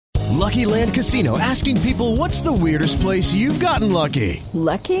Lucky Land Casino, asking people, what's the weirdest place you've gotten lucky?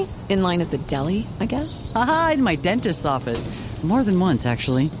 Lucky? In line at the deli, I guess? Aha, in my dentist's office. More than once,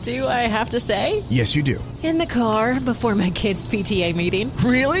 actually. Do I have to say? Yes, you do. In the car before my kids' PTA meeting.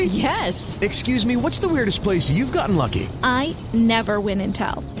 Really? Yes. Excuse me, what's the weirdest place you've gotten lucky? I never win and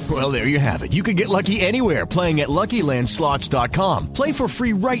tell. Well, there you have it. You can get lucky anywhere, playing at LuckyLandSlots.com. Play for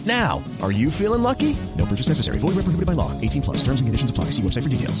free right now. Are you feeling lucky? No purchase necessary. Void where prohibited by law. 18 plus. Terms and conditions apply. See website for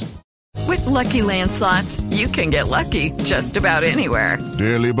details. With Lucky Land Slots, you can get lucky just about anywhere.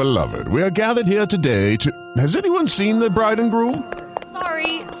 Dearly beloved, we are gathered here today to... Has anyone seen the bride and groom?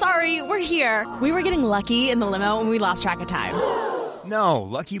 Sorry, we're here. We were getting lucky in the limo and we lost track of time. No,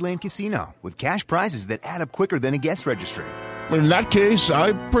 Lucky Land Casino, with cash prizes that add up quicker than a guest registry. In that case,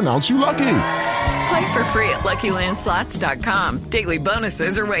 I pronounce you lucky. Play for free at LuckyLandSlots.com. Daily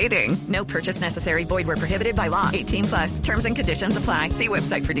bonuses are waiting. No purchase necessary. Void where prohibited by law. 18 plus. Terms and conditions apply. See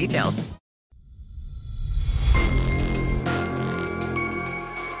website for details.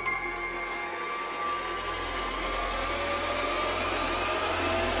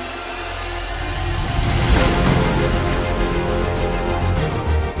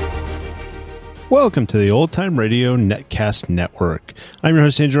 Welcome to the Old Time Radio Netcast Network. I'm your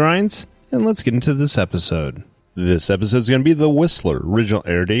host, Andrew Rhynes, and let's get into this episode. This episode is going to be The Whistler. Original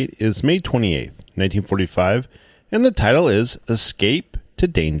air date is May 28th, 1945, and the title is Escape to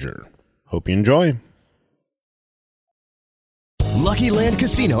Danger. Hope you enjoy. Lucky Land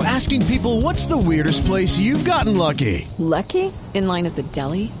Casino, asking people, what's the weirdest place you've gotten lucky? Lucky? In line at the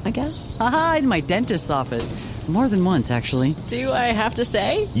deli, I guess? Aha, in my dentist's office. More than once, actually. Do I have to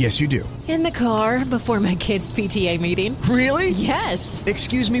say? Yes, you do. In the car before my kids' PTA meeting. Really? Yes.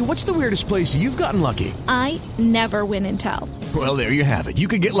 Excuse me, what's the weirdest place you've gotten lucky? I never win and tell. Well, there you have it. You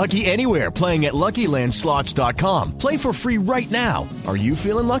can get lucky anywhere, playing at LuckyLandSlots.com. Play for free right now. Are you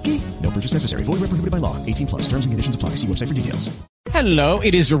feeling lucky? No purchase necessary. Void where prohibited by law. 18 plus. Terms and conditions apply. See website for details. Hello,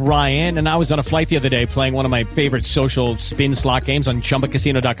 it is Ryan, and I was on a flight the other day playing one of my favorite social spin slot games on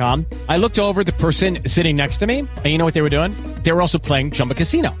ChumbaCasino.com. I looked over at the person sitting next to me, and you know what they were doing? They were also playing Chumba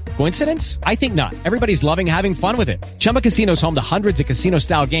Casino. Coincidence? I think not. Everybody's loving having fun with it. Chumba Casino is home to hundreds of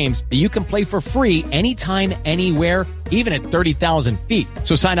casino-style games that you can play for free anytime, anywhere, even at 30,000 feet.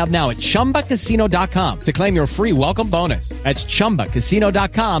 So sign up now at ChumbaCasino.com to claim your free welcome bonus. That's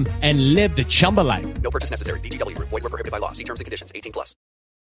ChumbaCasino.com and live the Chumba life. No purchase necessary. VGW. Void where prohibited by law. See terms and conditions. 18 plus.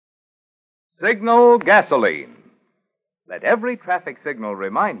 Signal gasoline. Let every traffic signal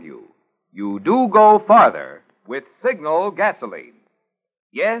remind you, you do go farther with Signal gasoline.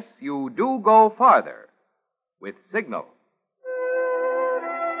 Yes, you do go farther with Signal.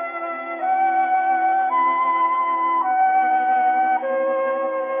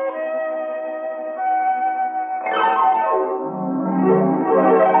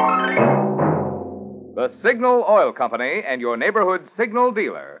 The Signal Oil Company and your neighborhood Signal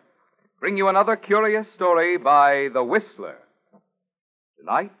dealer bring you another curious story by The Whistler.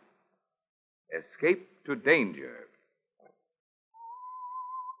 Tonight, Escape to Danger.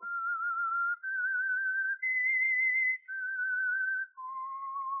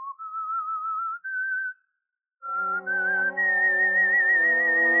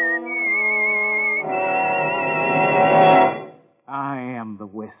 I am the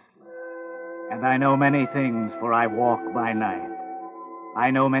Whistler, and I know many things, for I walk by night. I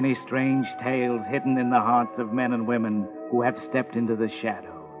know many strange tales hidden in the hearts of men and women who have stepped into the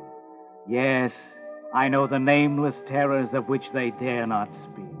shadows. Yes, I know the nameless terrors of which they dare not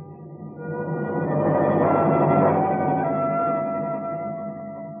speak.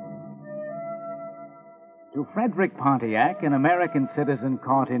 To Frederick Pontiac, an American citizen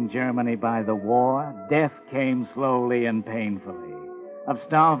caught in Germany by the war, death came slowly and painfully, of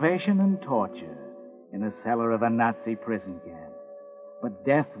starvation and torture, in the cellar of a Nazi prison camp. But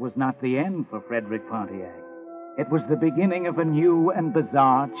death was not the end for Frederick Pontiac. It was the beginning of a new and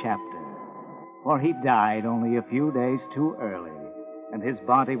bizarre chapter. For he died only a few days too early, and his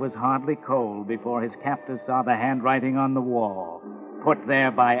body was hardly cold before his captors saw the handwriting on the wall, put there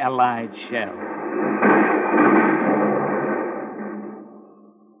by Allied shells.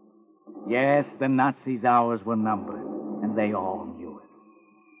 Yes, the Nazis' hours were numbered, and they all knew it.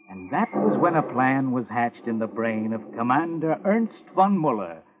 And that was when a plan was hatched in the brain of Commander Ernst von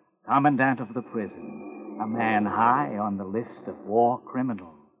Muller, commandant of the prison, a man high on the list of war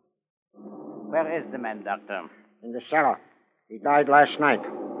criminals. Where is the man, Doctor? In the cellar. He died last night.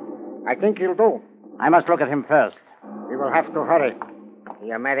 I think he'll do. I must look at him first. We will have to hurry.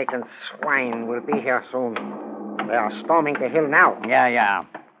 The American swine will be here soon. They are storming the hill now. Yeah.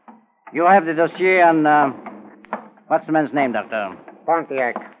 You have the dossier on, what's the man's name, Doctor?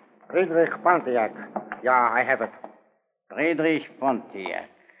 Pontiac. Friedrich Pontiac. Yeah, I have it. Friedrich Pontiac.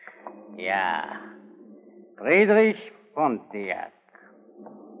 Yeah. Friedrich Pontiac.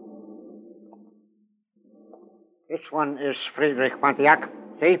 This one is Friedrich Pontiac.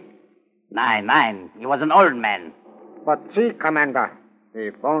 See? Nein. He was an old man. But see, Commander,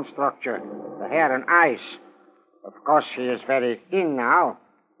 the bone structure, the hair and eyes. Of course, he is very thin now,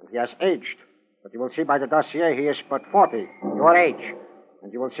 and he has aged. But you will see by the dossier he is but 40, your age.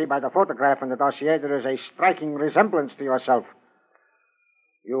 And you will see by the photograph in the dossier there is a striking resemblance to yourself.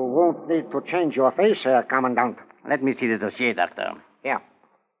 You won't need to change your face, Herr Commandant. Let me see the dossier, Doctor. Here.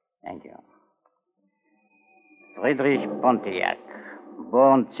 Thank you. Friedrich Pontiac,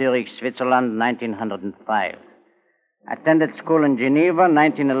 born Zurich, Switzerland, 1905. Attended school in Geneva,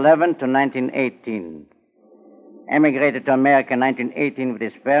 1911 to 1918. Emigrated to America in 1918 with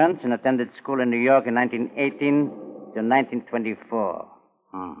his parents and attended school in New York in 1918 to 1924.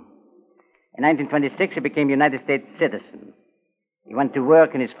 In 1926, he became a United States citizen. He went to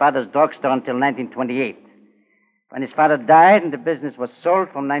work in his father's drugstore until 1928. When his father died and the business was sold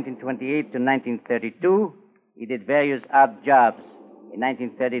from 1928 to 1932, he did various odd jobs. In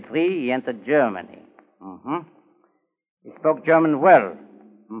 1933, he entered Germany. He spoke German well.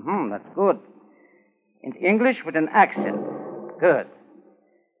 That's good. And English with an accent. Good.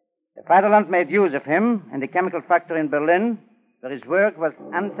 The Vaterland made use of him in the chemical factory in Berlin, where his work was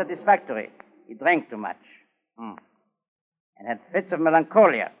unsatisfactory. He drank too much. And had fits of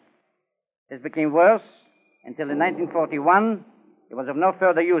melancholia. This became worse until in 1941 he was of no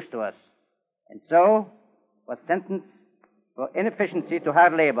further use to us. And so was sentenced for inefficiency to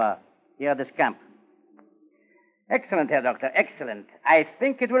hard labor here at this camp. Excellent, Herr Doctor, excellent. I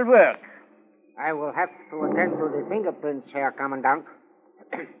think it will work. I will have to attend to the fingerprints, Herr Commandant.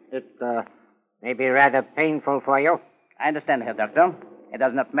 It may be rather painful for you. I understand, Herr Doctor. It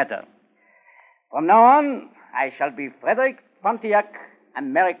does not matter. From now on, I shall be Frederick Pontiac,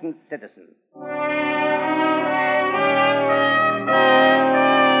 American citizen.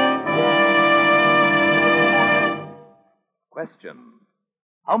 Question.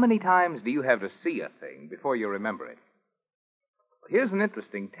 How many times do you have to see a thing before you remember it? Here's an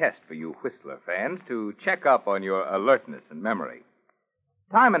interesting test for you Whistler fans to check up on your alertness and memory.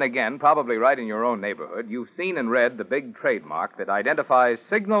 Time and again, probably right in your own neighborhood, you've seen and read the big trademark that identifies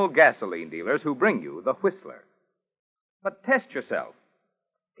Signal gasoline dealers who bring you the Whistler. But test yourself.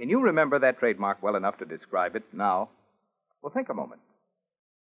 Can you remember that trademark well enough to describe it now? Well, think a moment.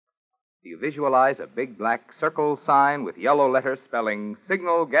 Do you visualize a big black circle sign with yellow letters spelling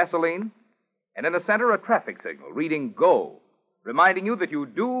Signal gasoline? And in the center, a traffic signal reading Go, reminding you that you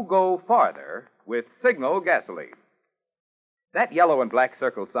do go farther with Signal gasoline. That yellow and black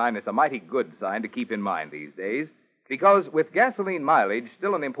circle sign is a mighty good sign to keep in mind these days, because with gasoline mileage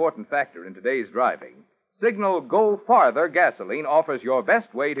still an important factor in today's driving, Signal Go Farther gasoline offers your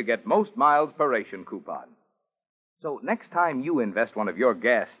best way to get most miles per ration coupon. So next time you invest one of your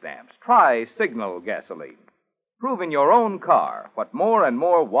gas stamps, try Signal gasoline. Prove in your own car what more and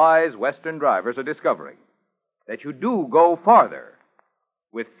more wise Western drivers are discovering, that you do go farther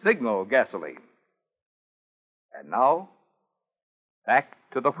with Signal gasoline. And now, back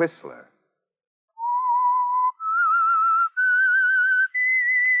to the Whistler.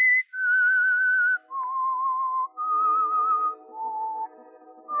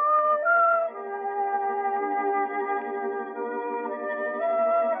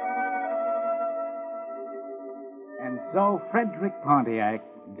 And so Frederick Pontiac,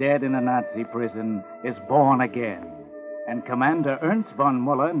 dead in a Nazi prison, is born again. And Commander Ernst von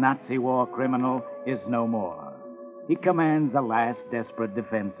Muller, Nazi war criminal, is no more. He commands the last desperate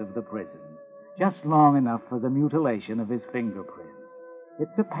defense of the prison, just long enough for the mutilation of his fingerprints.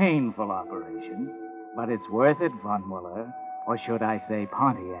 It's a painful operation, but it's worth it, von Muller, or should I say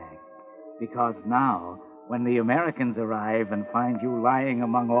Pontiac, because now, when the Americans arrive and find you lying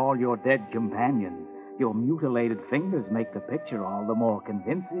among all your dead companions, your mutilated fingers make the picture all the more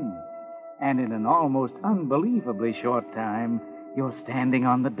convincing. And in an almost unbelievably short time, you're standing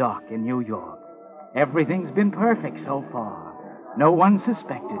on the dock in New York. Everything's been perfect so far. No one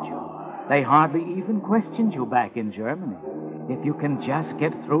suspected you. They hardly even questioned you back in Germany. If you can just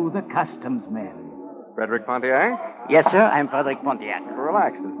get through the customs men. Frederick Pontiac? Yes, sir, I'm Frederick Pontiac.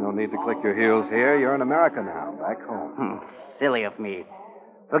 Relax. There's no need to click your heels here. You're in America now, back home. Silly of me.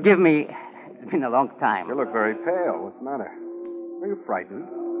 Forgive me. It's been a long time. You look very pale. What's the matter? Are you frightened?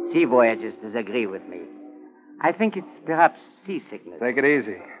 Sea voyagers disagree with me. I think it's perhaps seasickness. Take it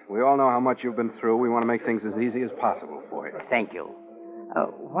easy. We all know how much you've been through. We want to make things as easy as possible for you. Thank you.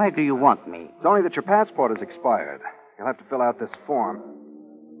 Why do you want me? It's only that your passport has expired. You'll have to fill out this form.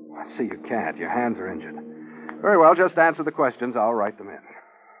 see, you can't. Your hands are injured. Very well, just answer the questions. I'll write them in.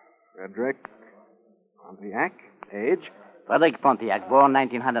 Frederick Pontiac, age? Frederick Pontiac, born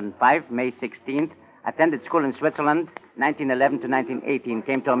 1905, May 16th. Attended school in Switzerland, 1911 to 1918.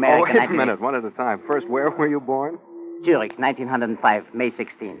 Came to America... Oh, wait a minute, one at a time. First, where were you born? Zurich, 1905, May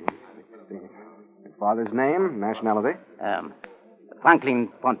 16th. Your father's name, nationality? Franklin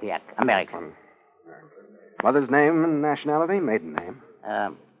Pontiac, American. Mother's name and nationality, maiden name?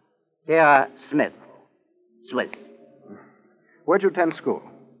 Sarah Smith, Swiss. Where'd you attend school?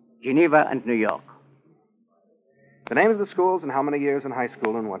 Geneva and New York. The name of the schools and how many years in high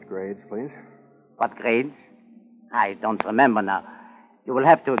school and what grades, please? What grades? I don't remember now. You will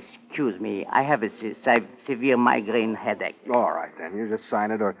have to excuse me. I have a severe migraine headache. All right, then. You just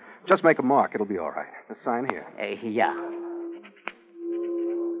sign it or just make a mark. It'll be all right. Just sign here. Yeah.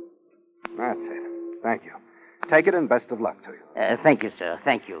 That's it. Thank you. Take it and best of luck to you. Thank you, sir.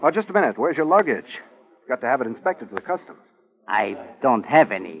 Thank you. Oh, just a minute. Where's your luggage? Got to have it inspected for the customs. I don't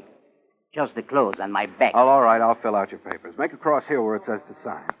have any. Just the clothes and my bag. Oh, all right. I'll fill out your papers. Make a cross here where it says to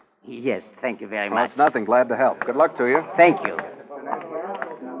sign. Yes, thank you very Well, much. it's nothing. Glad to help. Good luck to you. Thank you.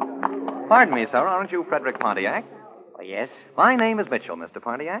 Pardon me, sir. Aren't you Frederick Pontiac? Oh, yes? My name is Mitchell, Mr.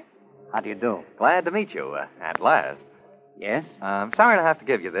 Pontiac. How do you do? Glad to meet you, at last. Yes? I'm sorry to have to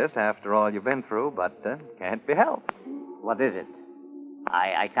give you this after all you've been through, but can't be helped. What is it?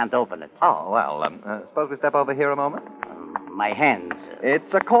 I can't open it. Oh, well, suppose we step over here a moment? My hands.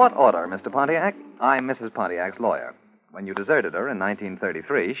 It's a court order, Mr. Pontiac. I'm Mrs. Pontiac's lawyer. When you deserted her in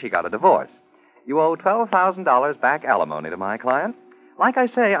 1933, she got a divorce. You owe $12,000 back alimony to my client. Like I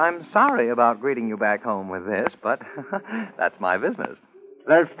say, I'm sorry about greeting you back home with this, but that's my business.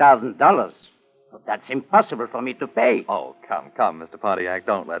 $12,000? That's impossible for me to pay. Oh, come, Mr. Pontiac.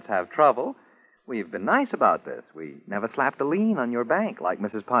 Don't let's have trouble. We've been nice about this. We never slapped a lien on your bank like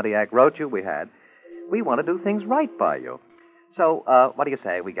Mrs. Pontiac wrote you we had. We want to do things right by you. So, what do you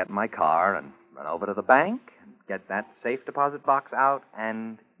say? We get in my car and run over to the bank, and get that safe deposit box out,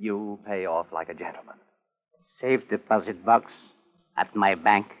 and you pay off like a gentleman. Safe deposit box at my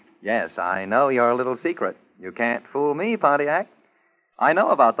bank? Yes, I know your little secret. You can't fool me, Pontiac. I know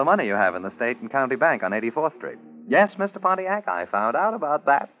about the money you have in the State and County Bank on 84th Street. Yes, Mr. Pontiac, I found out about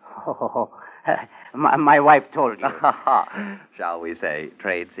that. Oh, my wife told you. Shall we say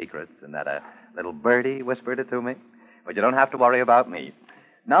trade secrets, and that a little birdie whispered it to me? But you don't have to worry about me.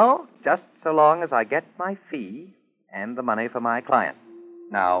 No, just so long as I get my fee and the money for my client.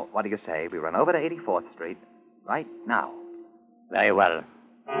 Now, what do you say? We run over to 84th Street right now. Very well.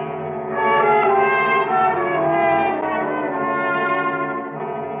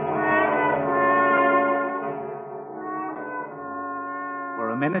 For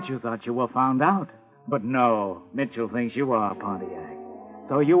a minute you thought you were found out. But no, Mitchell thinks you are Pontiac.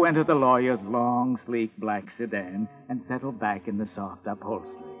 So you enter the lawyer's long, sleek black sedan and settle back in the soft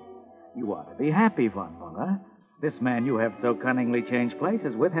upholstery. You ought to be happy, Von Muller. This man you have so cunningly changed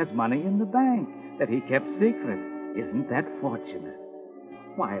places with has money in the bank that he kept secret. Isn't that fortunate?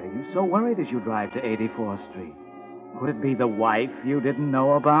 Why are you so worried as you drive to 84th Street? Could it be the wife you didn't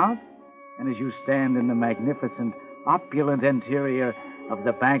know about? And as you stand in the magnificent, opulent interior of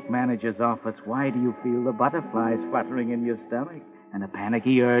the bank manager's office, why do you feel the butterflies fluttering in your stomach and a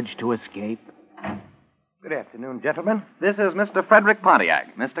panicky urge to escape? Good afternoon, gentlemen. This is Mr. Frederick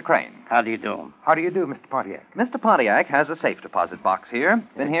Pontiac, Mr. Crane. How do you do? How do you do, Mr. Pontiac? Mr. Pontiac has a safe deposit box here.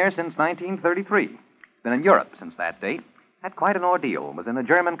 Been here since 1933. Been in Europe since that date. Had quite an ordeal. Was in a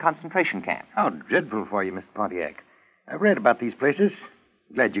German concentration camp. How dreadful for you, Mr. Pontiac. I've read about these places.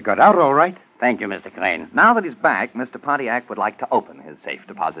 Glad you got out all right. Thank you, Mr. Crane. Now that he's back, Mr. Pontiac would like to open his safe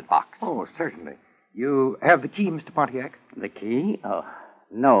deposit box. Oh, certainly. You have the key, Mr. Pontiac? The key? Oh,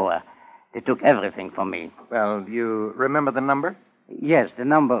 no. They took everything from me. Well, do you remember the number? Yes, the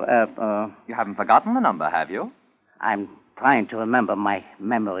number, You haven't forgotten the number, have you? I'm trying to remember my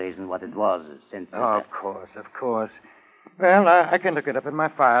memories and what it was since... Of course. Well, I can look it up in my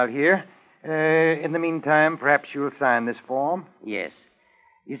file here. In the meantime, perhaps you'll sign this form? Yes.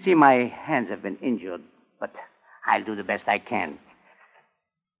 You see, my hands have been injured, but I'll do the best I can.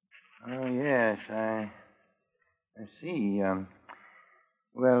 Oh, yes, I see.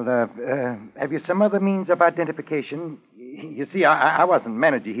 Have you some other means of identification? You see, I wasn't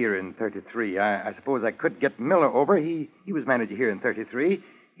manager here in 33. I suppose I could get Miller over. He was manager here in 33.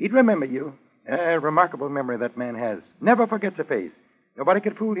 He'd remember you. Remarkable memory that man has. Never forgets a face. Nobody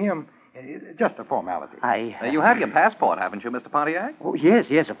could fool him. Just a formality. You have your passport, haven't you, Mr. Pontiac? Oh,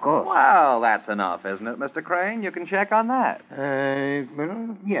 yes, of course. Well, that's enough, isn't it, Mr. Crane? You can check on that.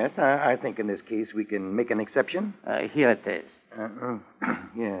 Well, yes, I think in this case we can make an exception. Here it is.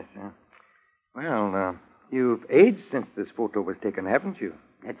 Yes. aged since this photo was taken, haven't you?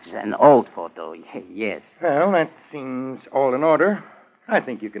 It's an old photo, yes. Well, that seems all in order. I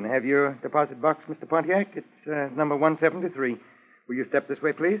think you can have your deposit box, Mr. Pontiac. It's number 173. Will you step this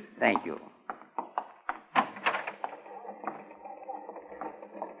way, please? Thank you.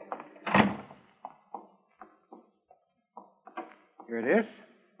 Here it is.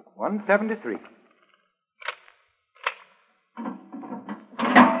 173.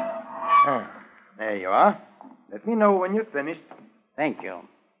 There you are. Let me know when you're finished. Thank you.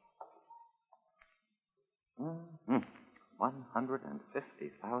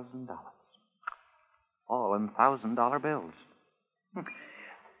 $150,000. All in $1,000 bills.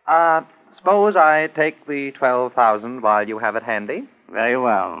 Suppose I take the $12,000 while you have it handy. Very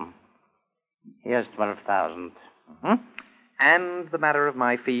well. Here's $12,000. Mm-hmm. And the matter of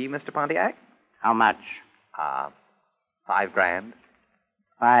my fee, Mr. Pontiac? How much? $5,000.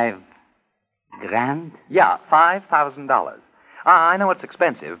 $5,000? Yeah, $5,000. I know it's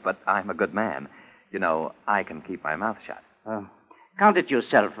expensive, but I'm a good man. You know, I can keep my mouth shut. Count it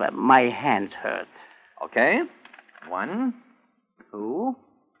yourself. My hands hurt. Okay. 1, 2,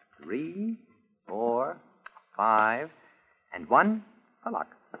 3, 4, 5, and 1 for luck.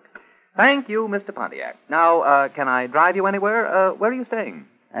 Thank you, Mr. Pontiac. Now, can I drive you anywhere? Where are you staying?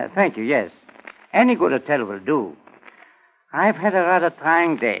 Thank you, yes. Any good hotel will do. I've had a rather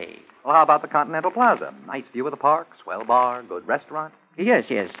trying day. Well, how about the Continental Plaza? Nice view of the park, swell bar, good restaurant. Yes.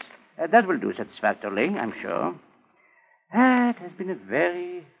 That will do satisfactorily, I'm sure. It has been a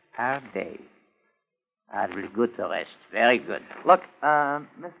very hard day. It will be good to rest. Very good. Look,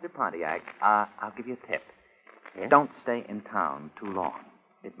 Mr. Pontiac, I'll give you a tip. Yes? Don't stay in town too long.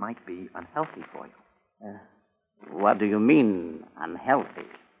 It might be unhealthy for you. What do you mean, unhealthy?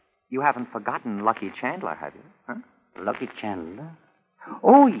 You haven't forgotten Lucky Chandler, have you? Huh? Lucky Chandler?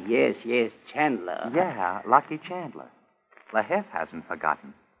 Oh, yes, Chandler. Yeah, Lucky Chandler. LaHiff hasn't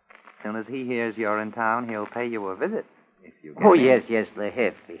forgotten. As soon as he hears you're in town, he'll pay you a visit. If you get in. Yes,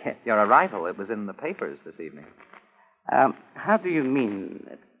 LaHiff. Your arrival, it was in the papers this evening. How do you mean,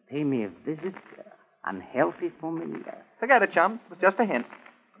 pay me a visit? Unhealthy for me? Forget it, chum. It was just a hint.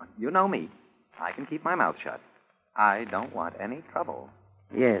 You know me. I can keep my mouth shut. I don't want any trouble.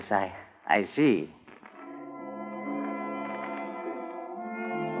 Yes, I see.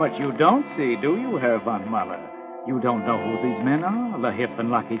 But you don't see, do you, Herr von Muller? You don't know who these men are, LaHiff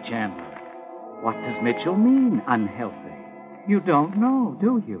and Lucky Chandler. What does Mitchell mean, unhealthy? You don't know,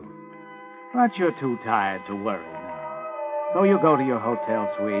 do you? But you're too tired to worry now. So you go to your hotel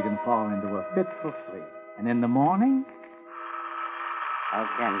suite and fall into a fitful sleep. And in the morning? How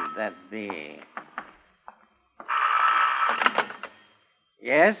can that be?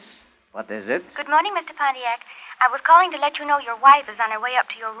 Yes? What is it? Good morning, Mr. Pontiac. I was calling to let you know your wife is on her way up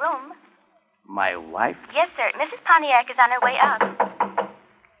to your room. My wife? Yes, sir. Mrs. Pontiac is on her way up.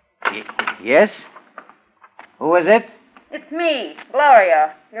 Yes? Who is it? It's me,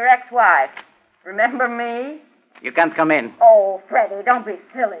 Gloria, your ex-wife. Remember me? You can't come in. Oh, Freddie, don't be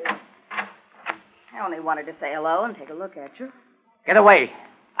silly. I only wanted to say hello and take a look at you. Get away.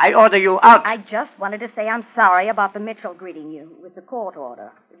 I order you out. I just wanted to say I'm sorry about the Mitchell greeting you with the court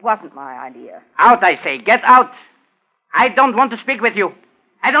order. It wasn't my idea. Out, I say. Get out. I don't want to speak with you.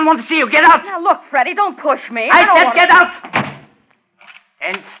 I don't want to see you. Get out. Now, look, Freddie, don't push me. I said get out.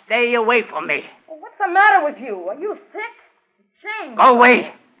 And stay away from me. Well, what's the matter with you? Are you sick? Shame. Go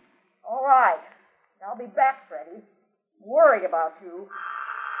away. All right. I'll be back, Freddie. I'm worried about you.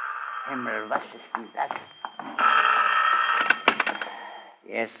 Himmel, was ist denn das?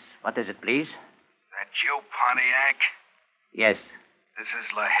 Yes, what is it, please? That you, Pontiac? Yes. This is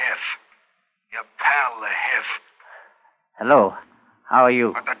LaHiff. Your pal, LaHiff. Hello. How are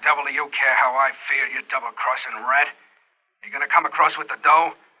you? What the devil do you care how I feel, you double-crossing rat? You gonna come across with the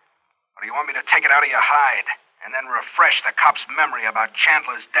dough? Or do you want me to take it out of your hide and then refresh the cop's memory about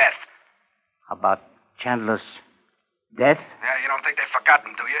Chandler's death? About Chandler's death? Yeah, you don't think they've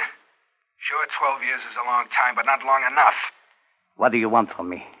forgotten, do you? Sure, 12 years is a long time, but not long enough. What do you want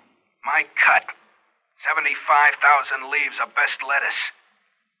from me? My cut. 75,000 leaves of best lettuce.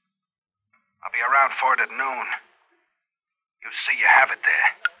 I'll be around for it at noon. You see you have it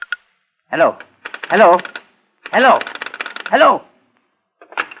there. Hello. Hello. Hello. Hello.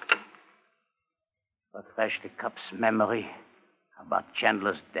 Refresh the cop's memory about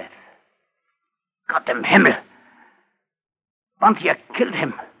Chandler's death. Gott im Himmel. Pontiac killed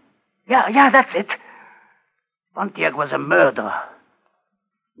him. Yeah, that's it. Pontiac was a murderer.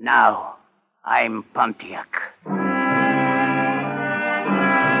 Now, I'm Pontiac.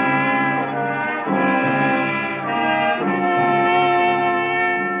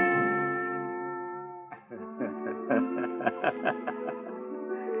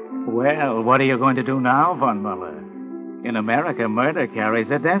 Well, what are you going to do now, Von Muller? In America, murder carries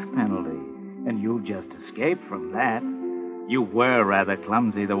a death penalty, and you just escaped from that. You were rather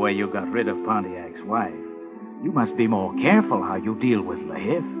clumsy the way you got rid of Pontiac's wife. You must be more careful how you deal with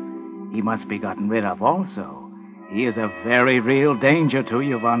LeHiff. He must be gotten rid of also. He is a very real danger to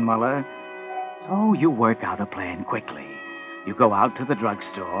you, Von Muller. So you work out a plan quickly. You go out to the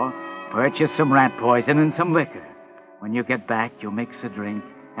drugstore, purchase some rat poison and some liquor. When you get back, you mix a drink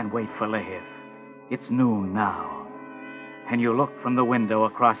and wait for LeHiff. It's noon now. And you look from the window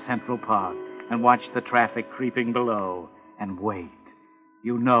across Central Park and watch the traffic creeping below and wait.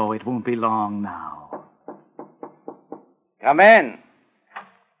 You know it won't be long now. Come in.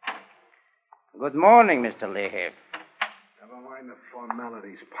 Good morning, Mr. LeHiff. Never mind the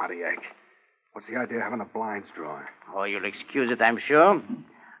formalities, Pontiac. What's the idea of having the blinds drawn? Oh, you'll excuse it, I'm sure.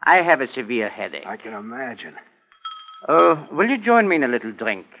 I have a severe headache. I can imagine. Will you join me in a little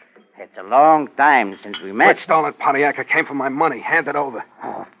drink? It's a long time since we met. Quit stalling, Pontiac. I came for my money. Hand it over.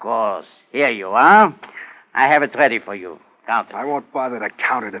 Oh, of course. Here you are. I have it ready for you. Count it. I won't bother to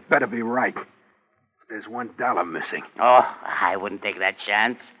count it. It better be right. There's $1 missing. Oh, I wouldn't take that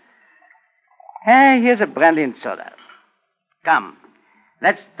chance. Hey, here's a brandy and soda. Come,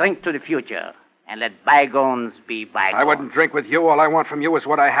 let's drink to the future and let bygones be bygones. I wouldn't drink with you. All I want from you is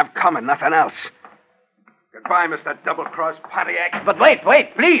what I have coming, nothing else. Goodbye, Mr. Double-Cross Pontiac. But wait,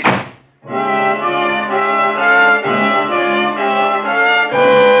 please.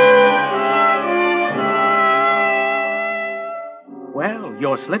 Well,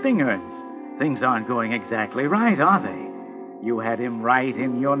 you're slipping, Ernst. Things aren't going exactly right, are they? You had him right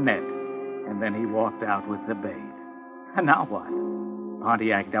in your net, and then he walked out with the bait. And now what?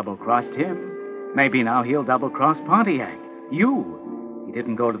 Pontiac double-crossed him. Maybe now he'll double-cross Pontiac. You. He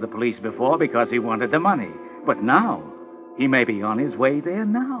didn't go to the police before because he wanted the money. But now, he may be on his way there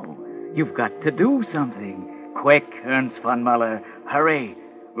now. You've got to do something. Quick, Ernst von Muller. Hurry.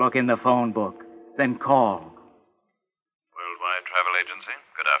 Look in the phone book. Then call. Worldwide Travel Agency.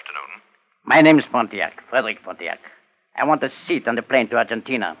 Good afternoon. My name's Pontiac, Frederick Pontiac. I want a seat on the plane to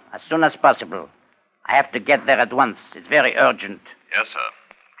Argentina as soon as possible. I have to get there at once. It's very urgent. Yes, sir.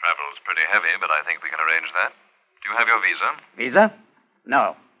 Travel's pretty heavy, but I think we can arrange that. Do you have your visa? Visa?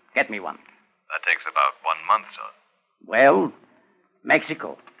 No. Get me one. That takes about 1 month, sir. Well,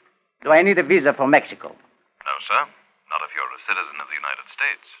 Mexico. Do I need a visa for Mexico? No, sir. Not if you're a citizen of the United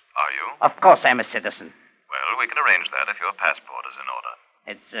States. Are you? Of course I'm a citizen. Well, we can arrange that if your passport is in order.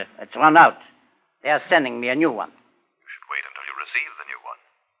 It's run out. They are sending me a new one. You should wait until you receive the new one.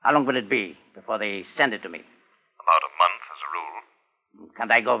 How long will it be before they send it to me? About a month as a rule.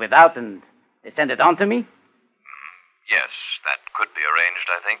 Can't I go without and they send it on to me? Yes, that could be arranged,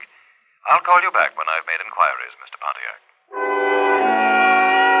 I think. I'll call you back when I've made inquiries, Mr. Pontiac.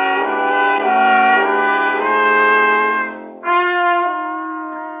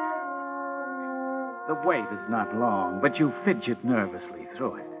 The wait is not long, but you fidget nervously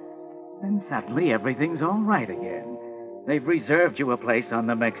through it. Then suddenly everything's all right again. They've reserved you a place on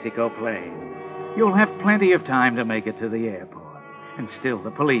the Mexico plane. You'll have plenty of time to make it to the airport. And still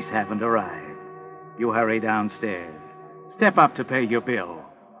the police haven't arrived. You hurry downstairs. Step up to pay your bill.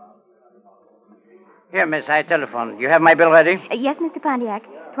 Here, miss, I telephone. You have my bill ready? Yes, Mr. Pontiac.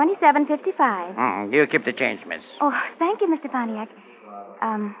 $27.55. You keep the change, miss. Oh, thank you, Mr. Pontiac.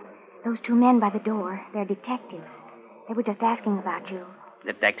 Those two men by the door, they're detectives. They were just asking about you.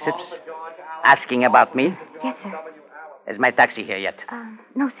 Detectives? Asking about me? Yes, sir. Is my taxi here yet?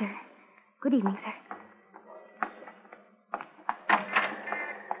 No, sir. Good evening, sir.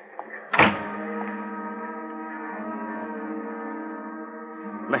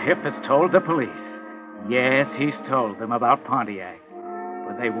 LeHiff has told the police. Yes, he's told them about Pontiac.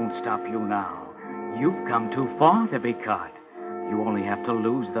 But they won't stop you now. You've come too far to be caught. You only have to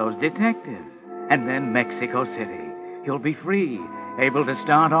lose those detectives. And then Mexico City. You'll be free, able to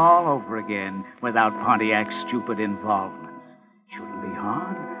start all over again without Pontiac's stupid involvements. Shouldn't be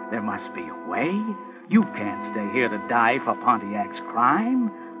hard. There must be a way. You can't stay here to die for Pontiac's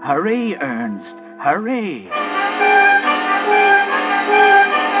crime. Hurry, Ernst. Hurry.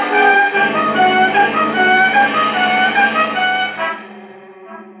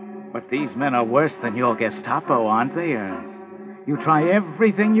 But these men are worse than your Gestapo, aren't they, Ernst? You try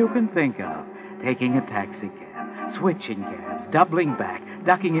everything you can think of. Taking a taxi cab, switching cabs, doubling back,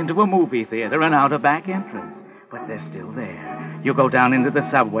 ducking into a movie theater and out a back entrance. But they're still there. You go down into the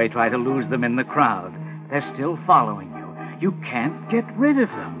subway, try to lose them in the crowd. They're still following you. You can't get rid of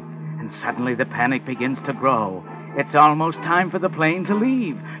them. And suddenly the panic begins to grow. It's almost time for the plane to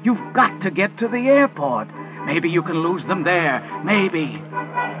leave. You've got to get to the airport. Maybe you can lose them there. Maybe.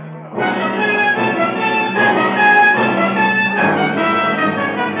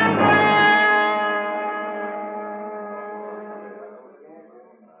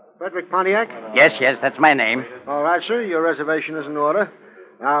 Frederick Pontiac? Yes, that's my name. All right, sir. Your reservation is in order.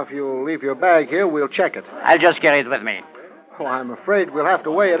 Now, if you'll leave your bag here, we'll check it. I'll just carry it with me. Oh, I'm afraid we'll have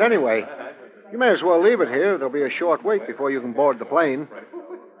to weigh it anyway. You may as well leave it here. There'll be a short wait before you can board the plane.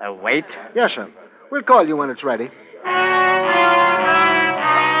 A wait? Yes, sir. We'll call you when it's ready.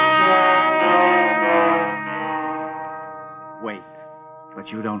 Wait. But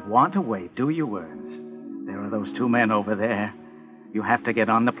you don't want to wait, do you, Ernst? There are those two men over there. You have to get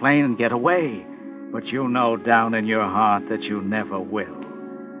on the plane and get away. But you know down in your heart that you never will.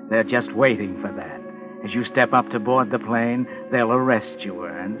 They're just waiting for that. As you step up to board the plane, they'll arrest you,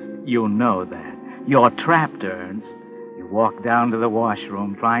 Ernst. You know that. You're trapped, Ernst. You walk down to the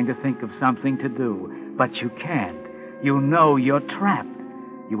washroom trying to think of something to do, but you can't. You know you're trapped.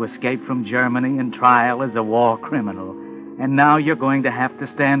 You escaped from Germany in trial as a war criminal, and now you're going to have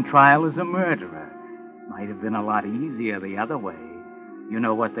to stand trial as a murderer. Might have been a lot easier the other way. You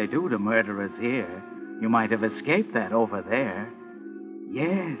know what they do to murderers here. You might have escaped that over there.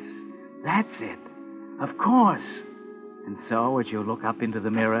 Yes, that's it. Of course. And so, as you look up into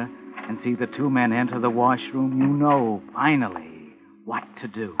the mirror and see the two men enter the washroom, you know, finally, what to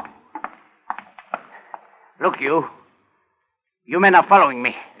do. Look, you. You men are following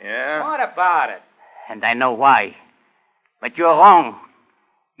me. Yeah? What about it? And I know why. But you're wrong.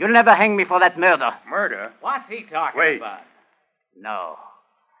 You'll never hang me for that murder. Murder? What's he talking Wait. about?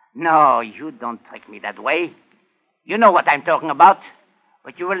 No, you don't trick me that way. You know what I'm talking about.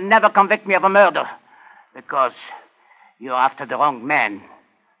 But you will never convict me of a murder. Because you're after the wrong man.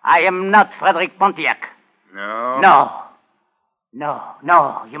 I am not Frederick Pontiac. No?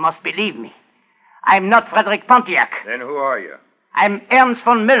 No, you must believe me. I'm not Frederick Pontiac. Then who are you? I'm Ernst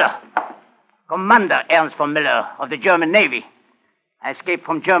von Müller. Commander Ernst von Müller of the German Navy. I escaped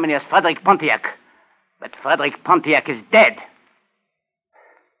from Germany as Frederick Pontiac. But Frederick Pontiac is dead.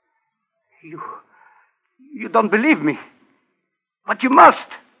 You don't believe me. But you must.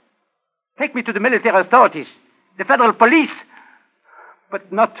 Take me to the military authorities, the federal police.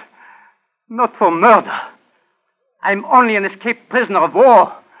 But not for murder. I'm only an escaped prisoner of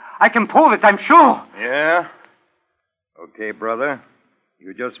war. I can prove it, I'm sure. Yeah? Okay, brother.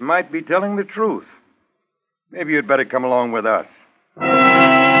 You just might be telling the truth. Maybe you'd better come along with us.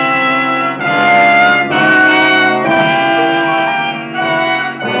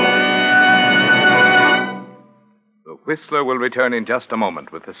 The Whistler will return in just a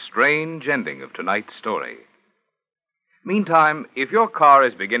moment with the strange ending of tonight's story. Meantime, if your car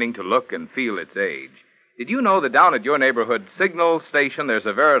is beginning to look and feel its age, did you know that down at your neighborhood signal station there's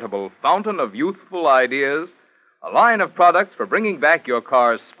a veritable fountain of youthful ideas, a line of products for bringing back your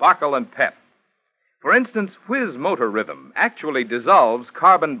car's sparkle and pep? For instance, Whiz Motor Rhythm actually dissolves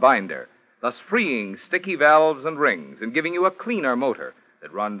carbon binder, thus freeing sticky valves and rings and giving you a cleaner motor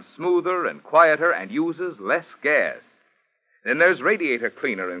that runs smoother and quieter and uses less gas. Then there's Radiator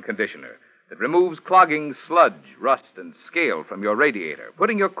Cleaner and Conditioner that removes clogging sludge, rust, and scale from your radiator,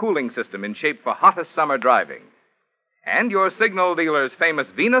 putting your cooling system in shape for hottest summer driving. And your signal dealer's famous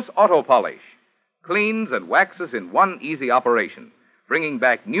Venus Auto Polish cleans and waxes in one easy operation, bringing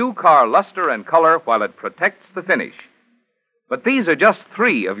back new car luster and color while it protects the finish. But these are just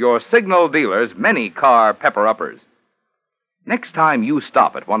 3 of your signal dealer's many car pepper-uppers. Next time you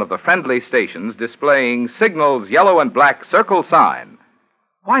stop at one of the friendly stations displaying Signal's yellow and black circle sign,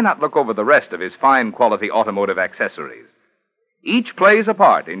 why not look over the rest of his fine quality automotive accessories? Each plays a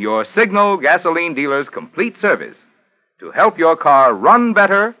part in your Signal gasoline dealer's complete service to help your car run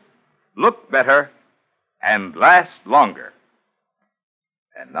better, look better, and last longer.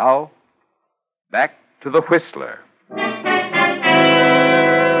 And now, back to the Whistler.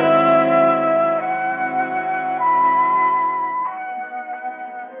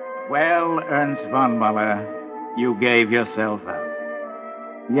 Well, Ernst von Müller, you gave yourself up.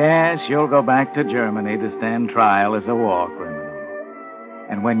 Yes, you'll go back to Germany to stand trial as a war criminal.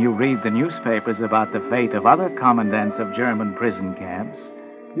 And when you read the newspapers about the fate of other commandants of German prison camps,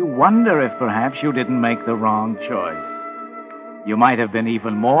 you wonder if perhaps you didn't make the wrong choice. You might have been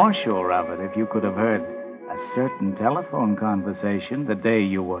even more sure of it if you could have heard a certain telephone conversation the day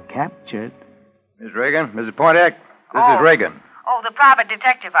you were captured. Miss Reagan? Mrs. Pontiac? This is Reagan. Oh, the private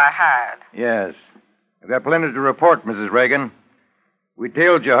detective I hired. Yes. I've got plenty to report, Mrs. Reagan. We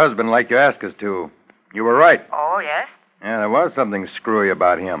tailed your husband like you asked us to. You were right. Oh, yes? Yeah, there was something screwy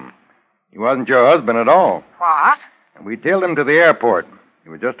about him. He wasn't your husband at all. What? And we tailed him to the airport. He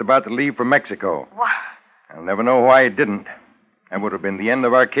was just about to leave for Mexico. What? I'll never know why he didn't. That would have been the end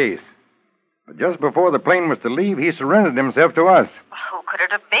of our case. But just before the plane was to leave, he surrendered himself to us. Who could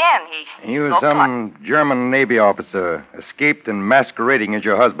it have been? He was some German Navy officer, escaped and masquerading as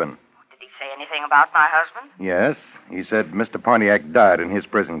your husband. Did he say anything about my husband? Yes, he said Mr. Pontiac died in his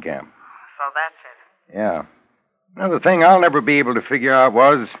prison camp. So that's it. Yeah. Another thing I'll never be able to figure out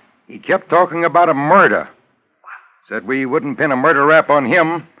was he kept talking about a murder. Said we wouldn't pin a murder rap on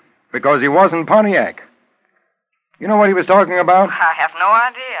him because he wasn't Pontiac. You know what he was talking about? I have no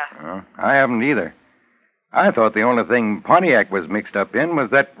idea. I haven't either. I thought the only thing Pontiac was mixed up in was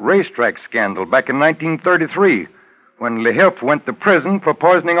that racetrack scandal back in 1933 when Lehilf went to prison for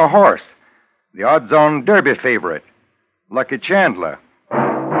poisoning a horse. The odds-on Derby favorite, Lucky Chandler.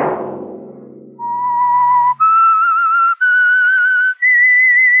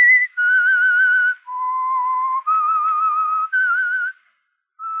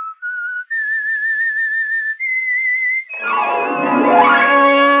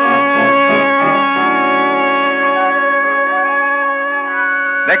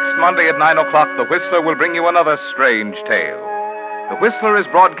 Next Monday at 9 o'clock, The Whistler will bring you another strange tale. The Whistler is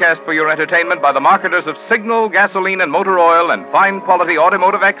broadcast for your entertainment by the marketers of Signal, gasoline, and motor oil and fine quality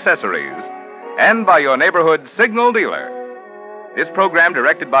automotive accessories, and by your neighborhood Signal dealer. This program,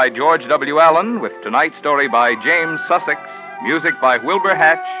 directed by George W. Allen, with tonight's story by James Sussex, music by Wilbur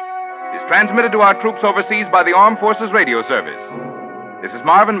Hatch, is transmitted to our troops overseas by the Armed Forces Radio Service. This is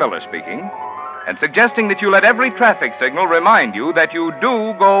Marvin Miller speaking, and suggesting that you let every traffic signal remind you that you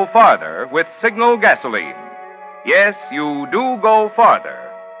do go farther with Signal gasoline. Yes, you do go farther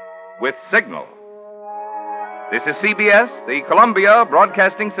with Signal. This is CBS, the Columbia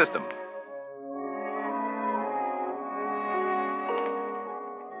Broadcasting System.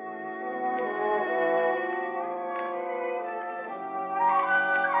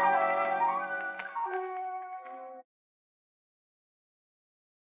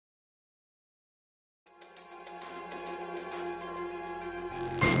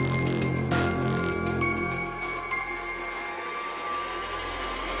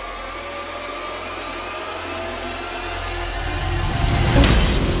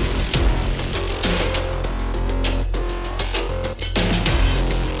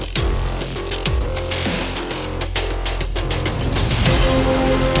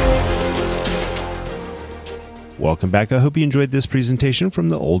 Welcome back. I hope you enjoyed this presentation from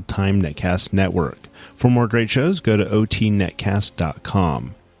the Old Time Netcast Network. For more great shows, go to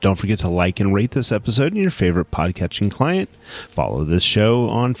otnetcast.com. Don't forget to like and rate this episode in your favorite podcatching client. Follow this show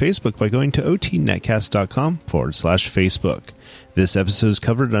on Facebook by going to otnetcast.com/Facebook. This episode is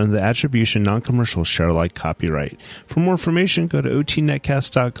covered under the Attribution Non-Commercial Share-alike copyright. For more information, go to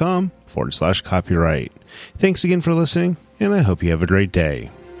otnetcast.com/copyright. Thanks again for listening, and I hope you have a great day.